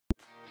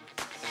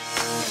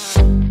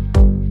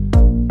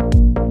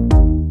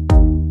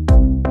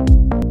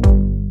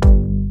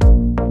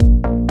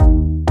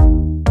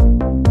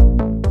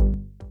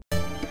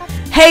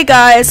Hey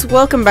guys,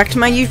 welcome back to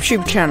my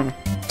YouTube channel.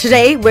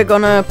 Today we're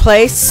gonna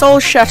play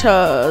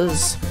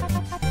Shatters.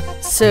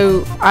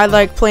 So I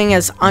like playing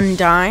as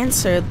Undyne,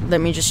 so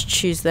let me just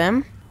choose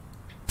them.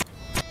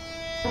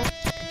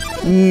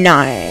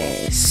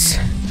 Nice.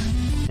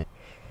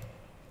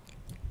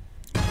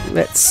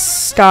 Let's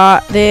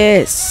start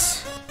this.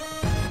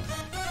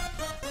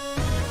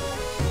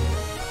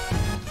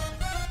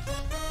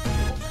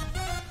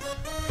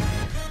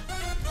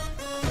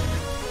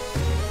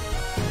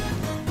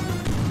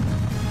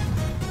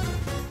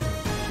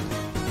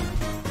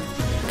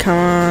 Come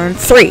on,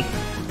 3,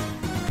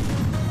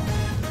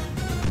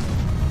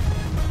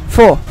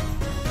 4,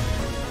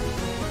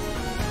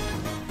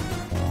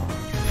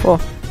 4,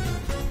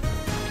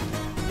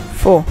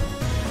 4,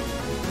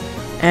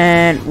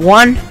 and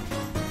 1,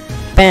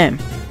 bam,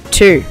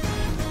 2,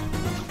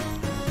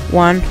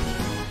 1,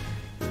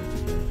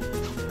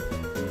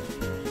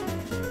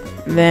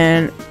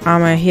 then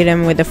I'm gonna hit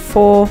him with a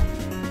 4,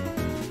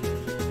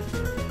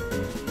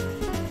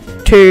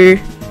 2,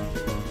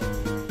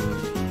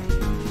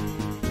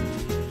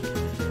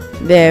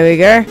 there we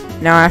go.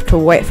 Now I have to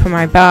wait for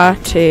my bar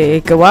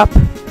to go up.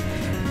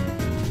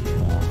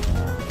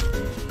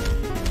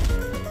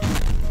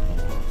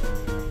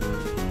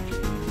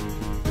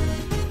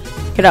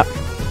 Get up.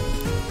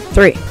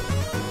 3.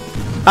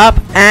 Up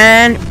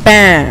and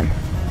bam.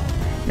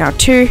 Now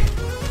 2.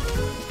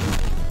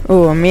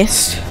 Oh, I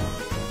missed.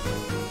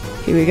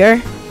 Here we go.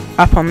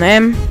 Up on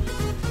them.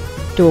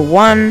 Do a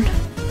 1,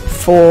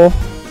 4.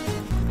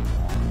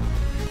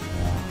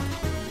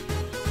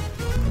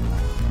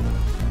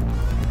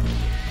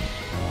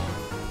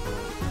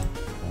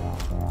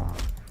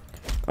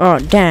 Oh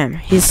damn,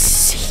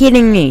 he's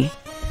hitting me.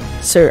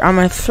 So I'm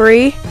a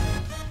 3.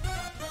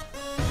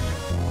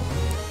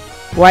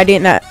 Why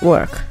didn't that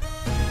work?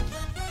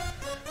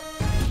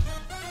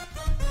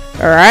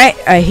 Alright,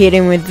 I hit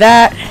him with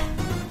that.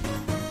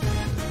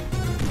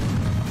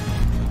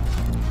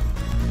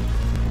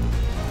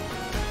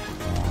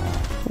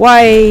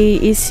 Why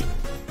is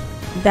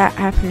that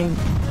happening?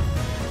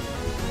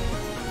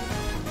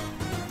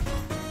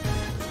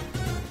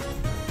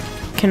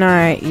 Can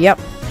I? Yep,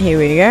 here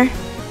we go.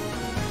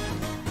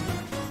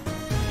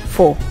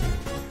 4,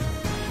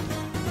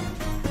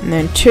 and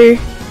then 2,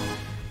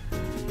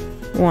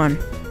 1,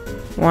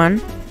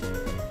 1,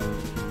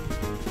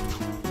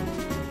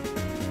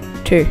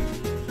 2,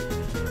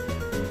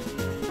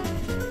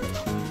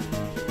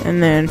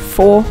 and then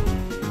 4,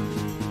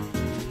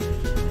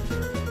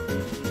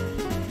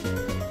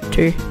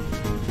 2,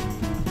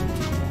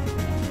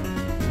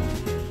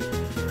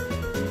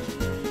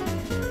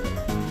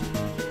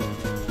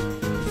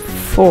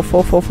 4,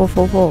 4, 4, 4,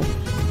 4, 4.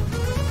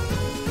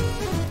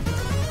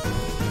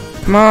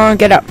 Come on,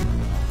 get up.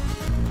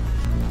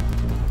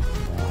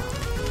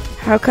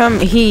 How come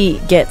he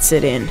gets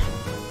it in?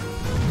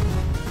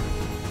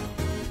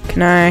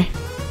 Can I?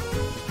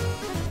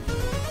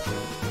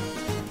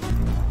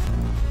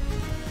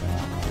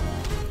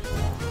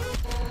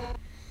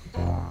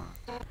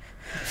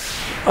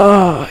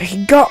 Oh,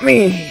 he got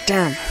me.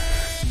 Damn.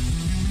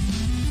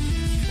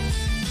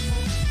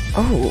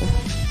 Oh.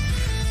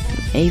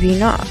 Maybe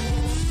not.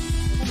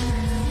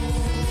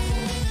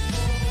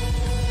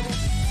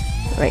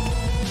 Like,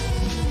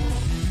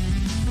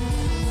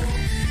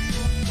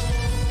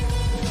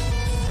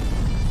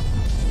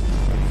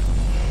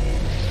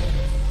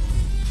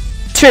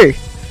 two,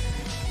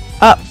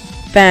 up,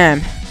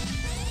 bam,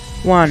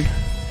 1,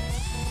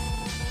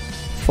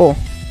 4.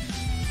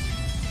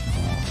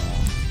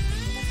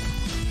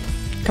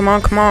 Come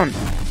on, come on.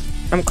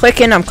 I'm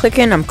clicking.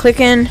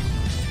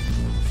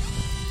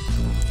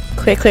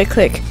 Click, click,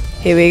 click.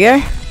 Here we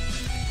go.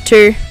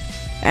 2,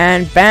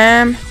 and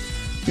bam,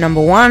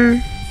 number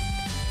 1.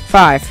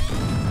 5.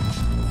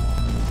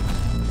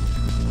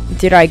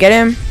 Did I get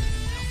him?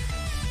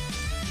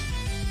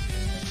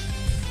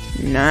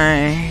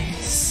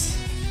 Nice.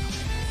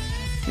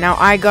 Now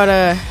I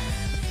gotta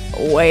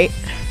wait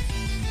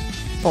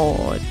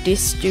for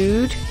this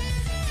dude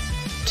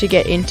to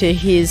get into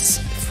his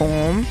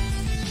form.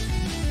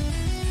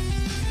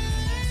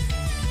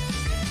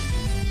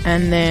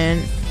 And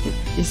then,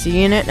 is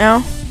he in it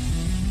now?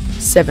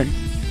 7.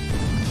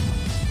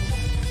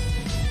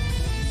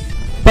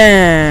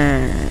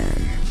 Bam.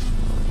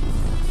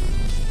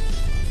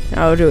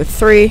 I'll do a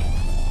 3.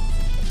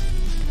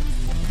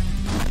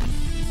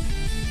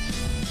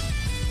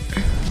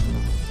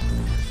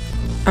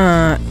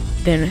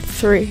 Then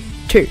 3,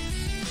 2.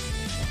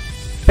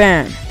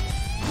 Bam.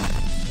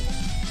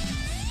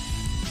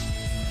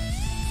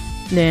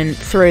 Then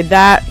throw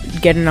that,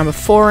 get a number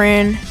 4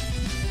 in.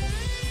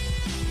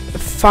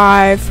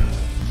 5.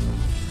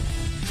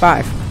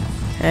 5.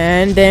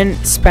 And then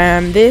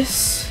spam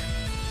this.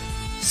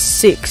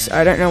 6.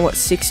 I don't know what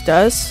 6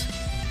 does,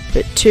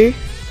 but 2.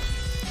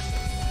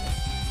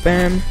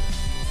 Bam.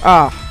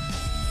 Ah,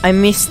 I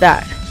missed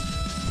that.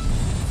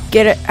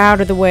 Get it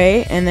out of the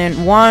way, and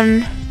then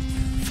 1,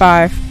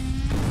 5,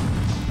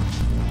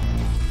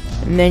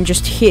 and then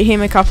just hit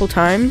him a couple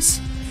times.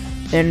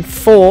 Then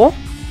 4,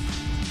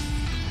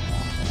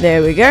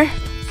 There we go.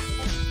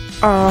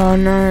 Oh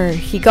no,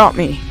 he got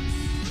me.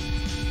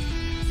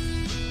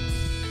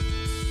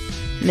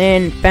 And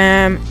then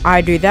bam,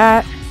 I do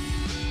that.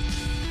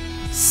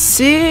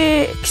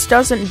 6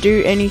 doesn't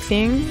do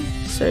anything,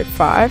 so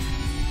 5.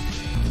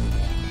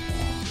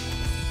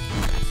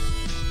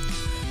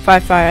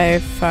 5,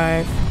 5,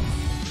 5.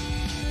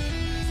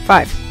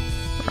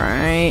 5.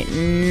 Right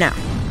now.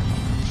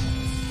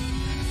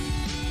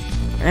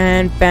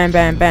 And bam,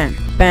 bam, bam,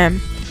 bam.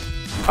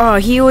 Oh,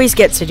 he always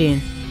gets it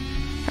in.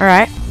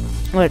 Alright,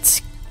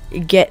 let's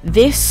get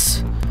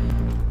this.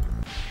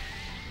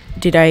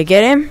 Did I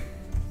get him?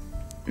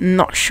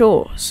 Not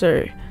sure,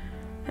 so.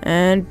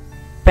 And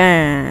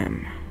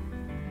bam.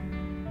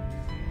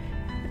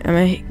 I'm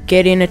gonna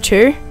get in a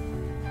 2.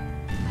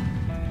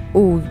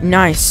 Ooh,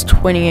 nice.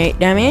 28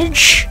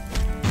 damage.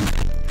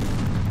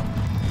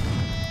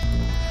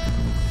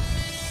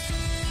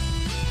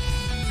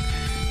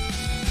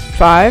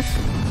 Five.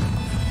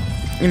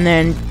 And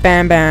then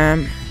bam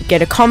bam.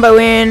 Get a combo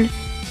in.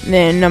 And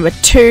then number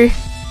 2.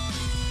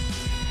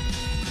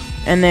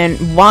 And then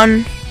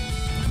 1.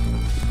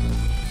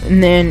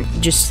 And then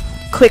just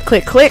click,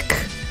 click, click.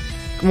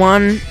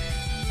 1,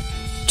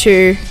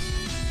 2,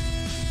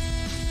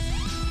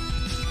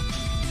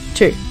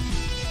 2.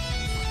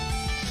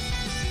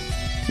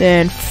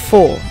 Then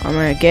 4. I'm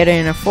gonna get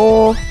in a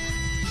 4.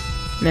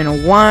 Then a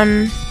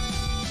 1.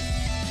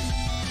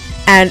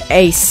 And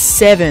a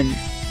 7.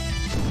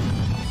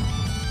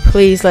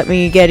 Please let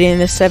me get in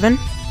the 7.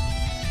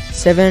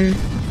 7.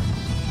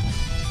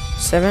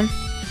 7.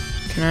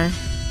 Can I?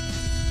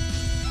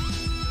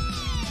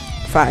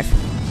 5.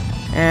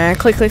 And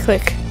click, click,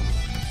 click.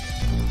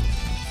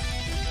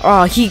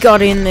 Oh, he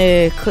got in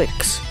the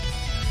clicks.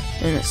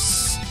 And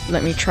it's,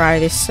 let me try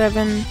this.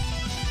 7,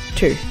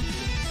 2,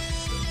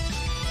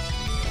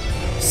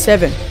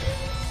 7,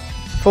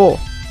 4.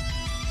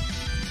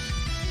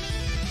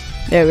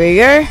 There we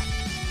go.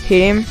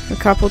 Hit him a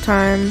couple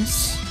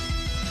times.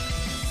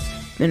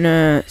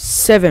 Then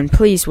 7,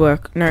 please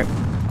work. No.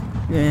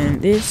 Then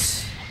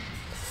this.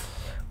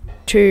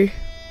 2,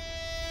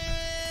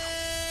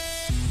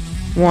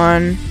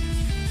 1,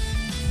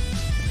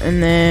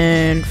 and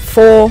then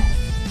 4.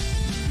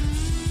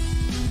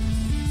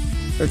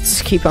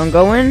 Let's keep on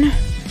going.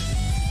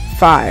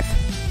 5,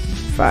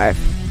 5,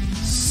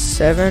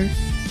 7,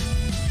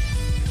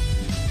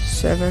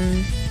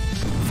 7,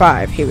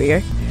 5. Here we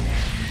go.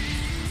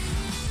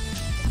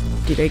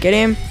 Did I get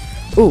him?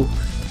 Ooh,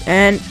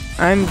 and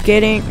I'm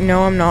getting.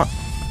 No, I'm not.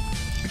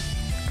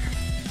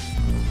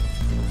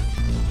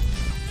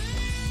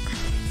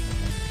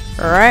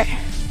 Alright.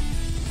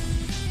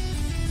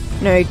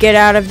 No, get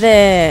out of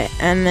there.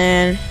 And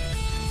then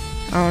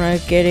I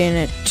want to get in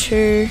at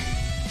 2.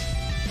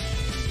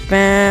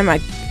 Bam. I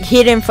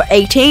hit him for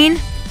 18.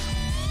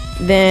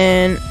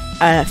 Then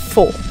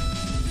 4.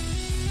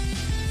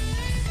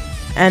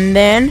 And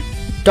then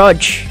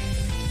dodge.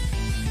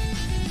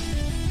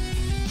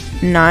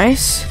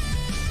 Nice.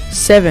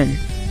 7.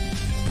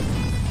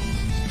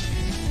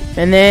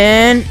 And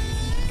then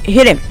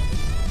hit him.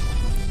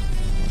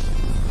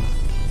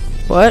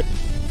 What?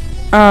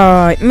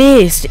 Oh, it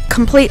missed. It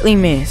completely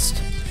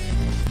missed.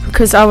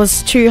 Because I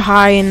was too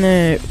high in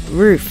the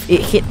roof. It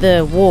hit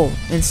the wall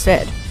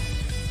instead.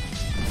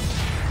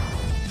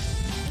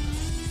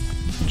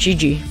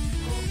 GG.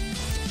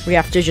 We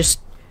have to just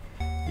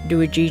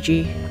do a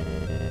GG.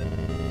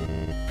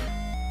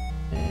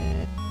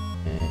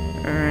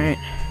 Alright.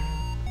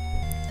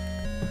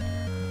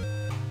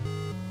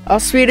 I'll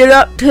speed it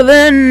up to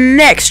the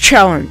next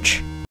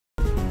challenge.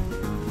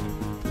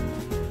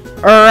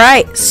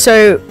 Alright,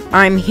 so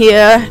I'm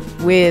here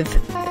with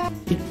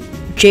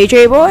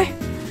JJBoy.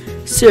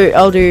 So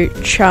I'll do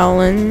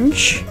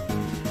challenge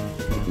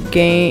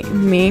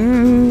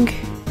gaming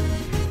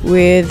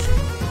with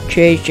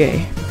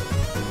JJBoy.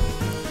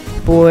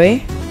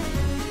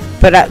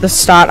 But at the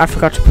start I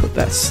forgot to put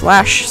that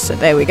slash, so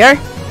there we go.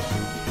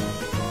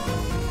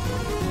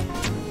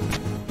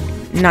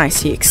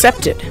 Nice, he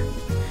accepted.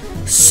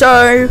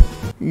 So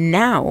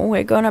now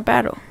we're gonna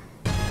battle.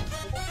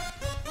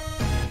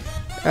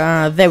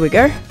 There we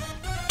go.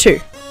 2.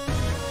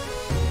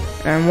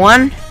 And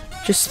 1.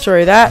 Just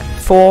throw that.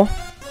 4.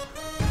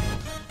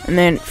 And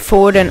then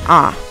forward and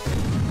R.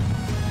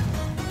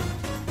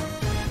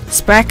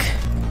 Smack.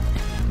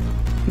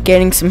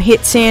 Getting some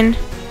hits in.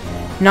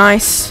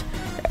 Nice.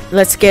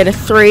 Let's get a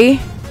 3.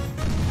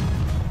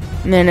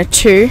 And then a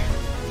 2.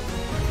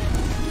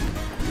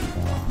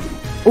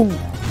 Ooh.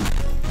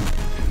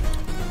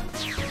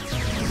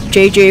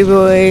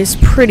 JJBoy is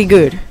pretty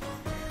good.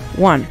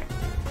 1.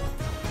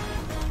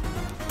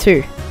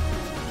 2,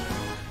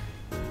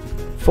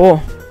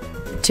 4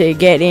 to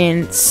get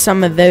in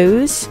some of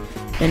those.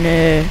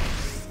 And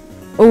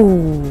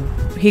oh,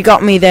 he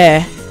got me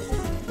there.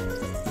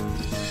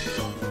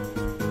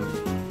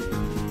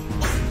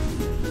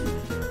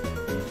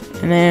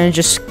 And then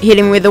just hit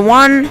him with the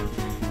 1,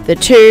 the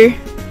 2,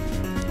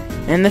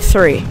 and the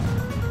 3.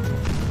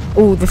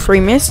 Oh, the 3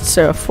 missed,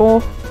 so a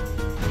 4.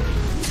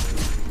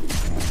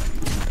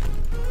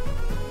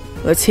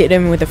 Let's hit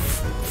him with a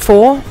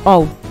 4.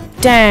 Oh,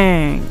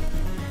 dang.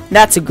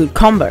 That's a good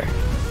combo.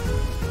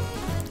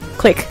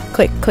 Click,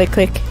 click, click,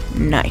 click.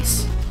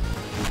 Nice.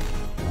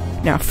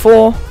 Now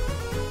 4,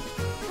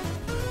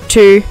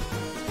 2,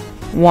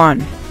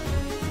 1.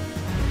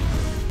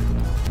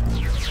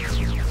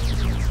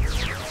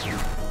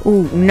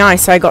 Ooh,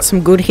 nice. I got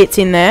some good hits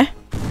in there.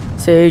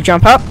 So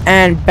jump up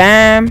and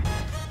bam.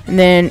 And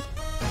then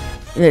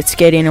let's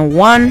get in a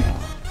 1.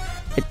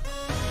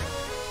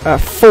 A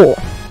 4.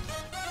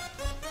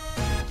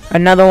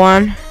 Another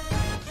one.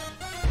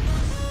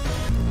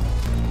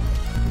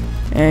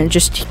 And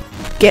just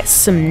get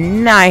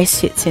some nice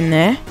hits in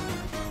there.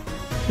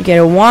 You get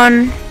a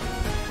 1.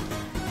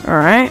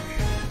 Alright.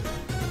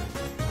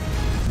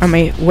 I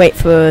may wait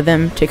for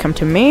them to come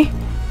to me.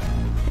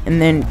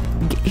 And then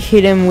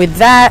hit him with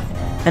that.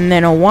 And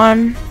then a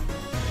 1.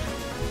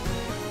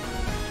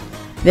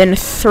 Then a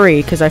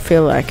 3, because I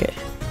feel like it.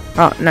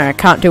 Oh, no, I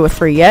can't do a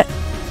 3 yet.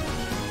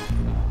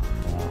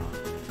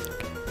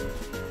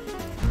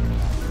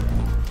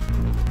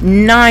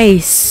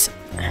 Nice.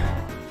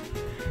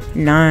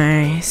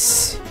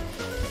 Nice.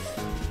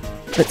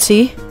 Let's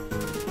see.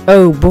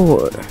 Oh,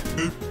 boy.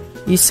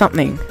 Use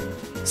something.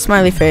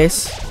 Smiley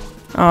face.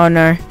 Oh,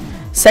 no.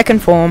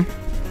 Second form.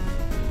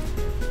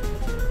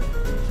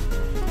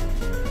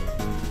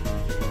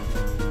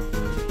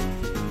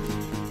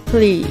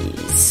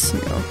 Please.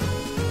 No.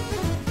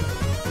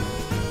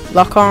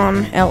 Lock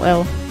on.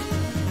 LL.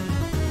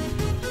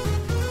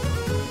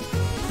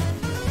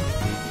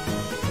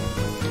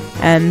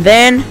 And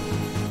then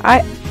I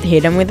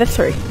hit him with a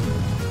 3.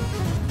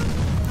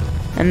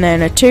 And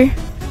then a 2.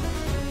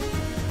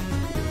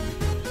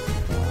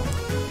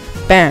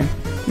 Bam.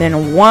 Then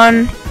a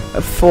 1,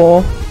 a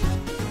 4.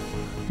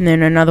 And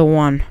then another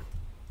 1.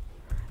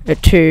 A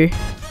 2.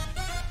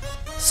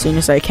 As soon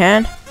as I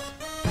can.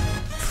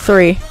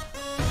 3.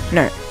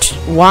 No.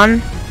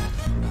 1.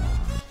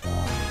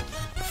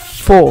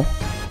 4.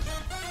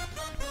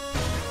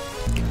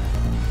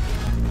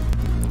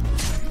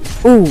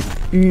 Ooh.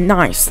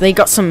 Nice. They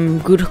got some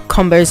good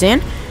combos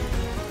in.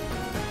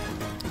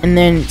 And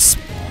then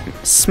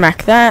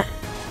smack that.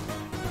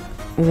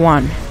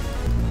 1.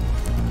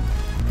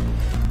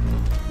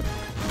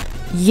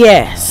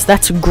 Yes,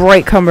 that's a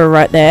great combo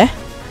right there.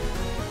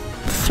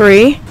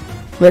 3.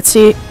 Let's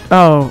see.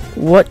 Oh,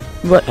 what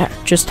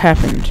just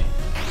happened?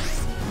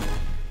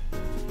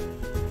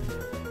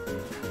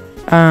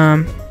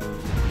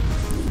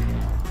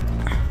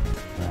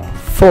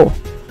 4.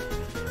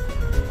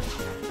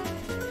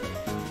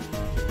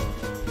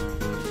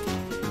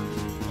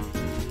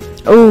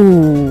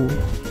 Oh,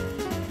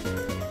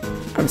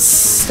 I'm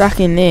stuck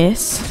in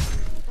this.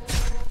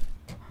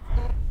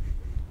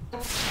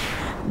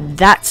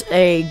 That's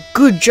a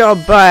good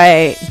job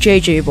by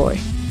JJBoy.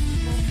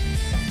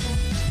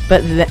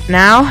 But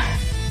now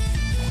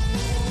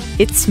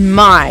it's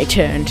my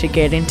turn to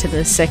get into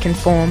the second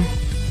form.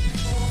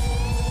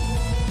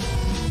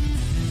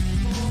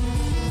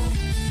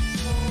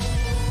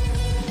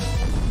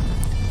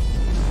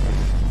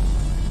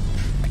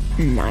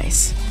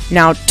 Nice.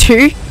 Now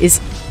 2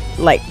 is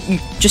like, you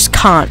just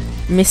can't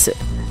miss it.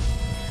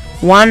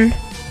 1,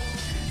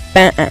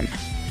 bam,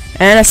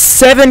 and a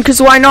 7, because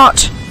why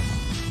not?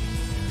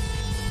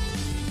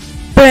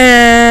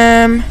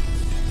 Bam.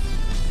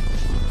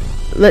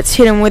 Let's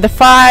hit him with a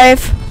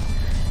 5,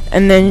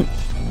 and then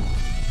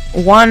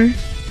 1,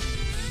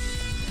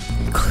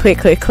 click,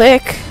 click,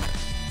 click,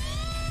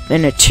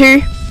 then a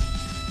 2.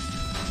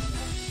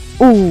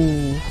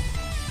 Ooh,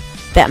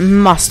 that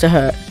must have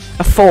hurt.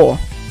 A 4.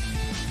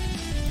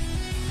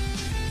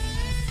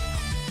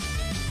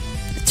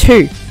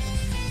 2.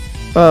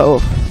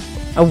 Oh,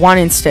 a 1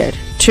 instead.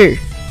 2.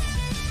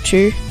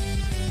 2.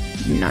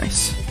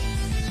 Nice.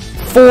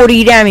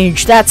 40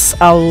 damage. That's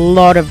a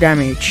lot of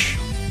damage.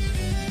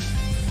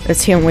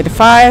 Let's hit him with a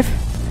 5.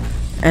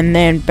 And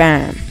then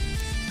bam.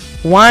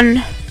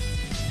 1.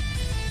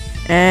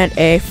 And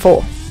a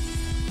 4.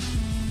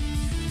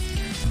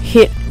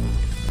 Hit.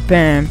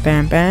 Bam,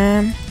 bam,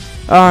 bam.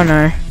 Oh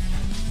no.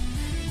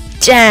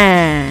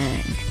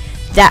 Dang.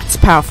 That's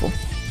powerful.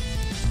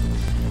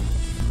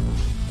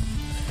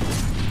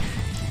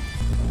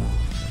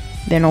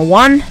 Then a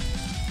 1.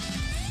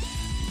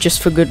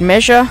 Just for good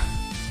measure.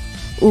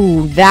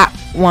 Ooh, that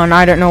one.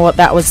 I don't know what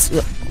that was,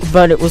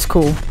 but it was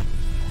cool.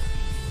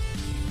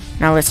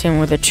 Now let's hit him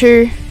with a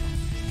 2.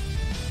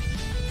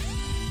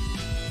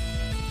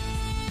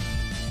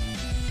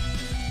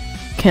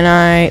 Can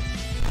I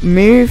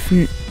move?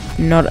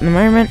 Not at the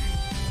moment.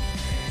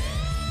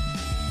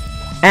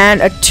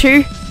 And a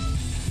 2.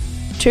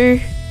 2.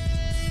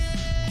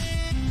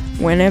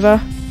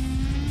 Whenever.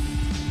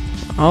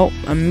 Oh,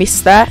 I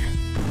missed that.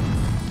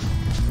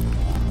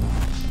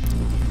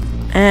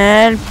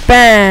 And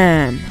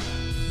bam!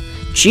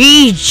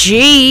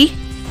 GG!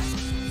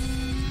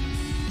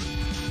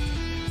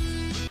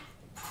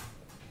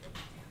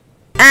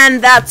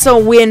 And that's a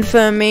win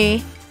for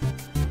me.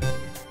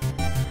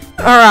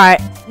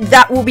 Alright,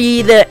 that will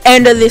be the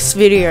end of this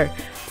video.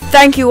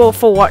 Thank you all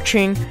for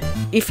watching.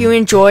 If you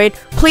enjoyed,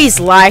 please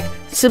like,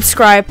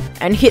 subscribe,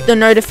 and hit the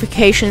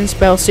notifications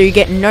bell so you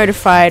get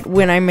notified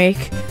when I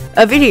make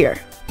a video.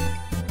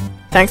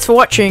 Thanks for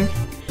watching.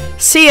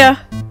 See ya!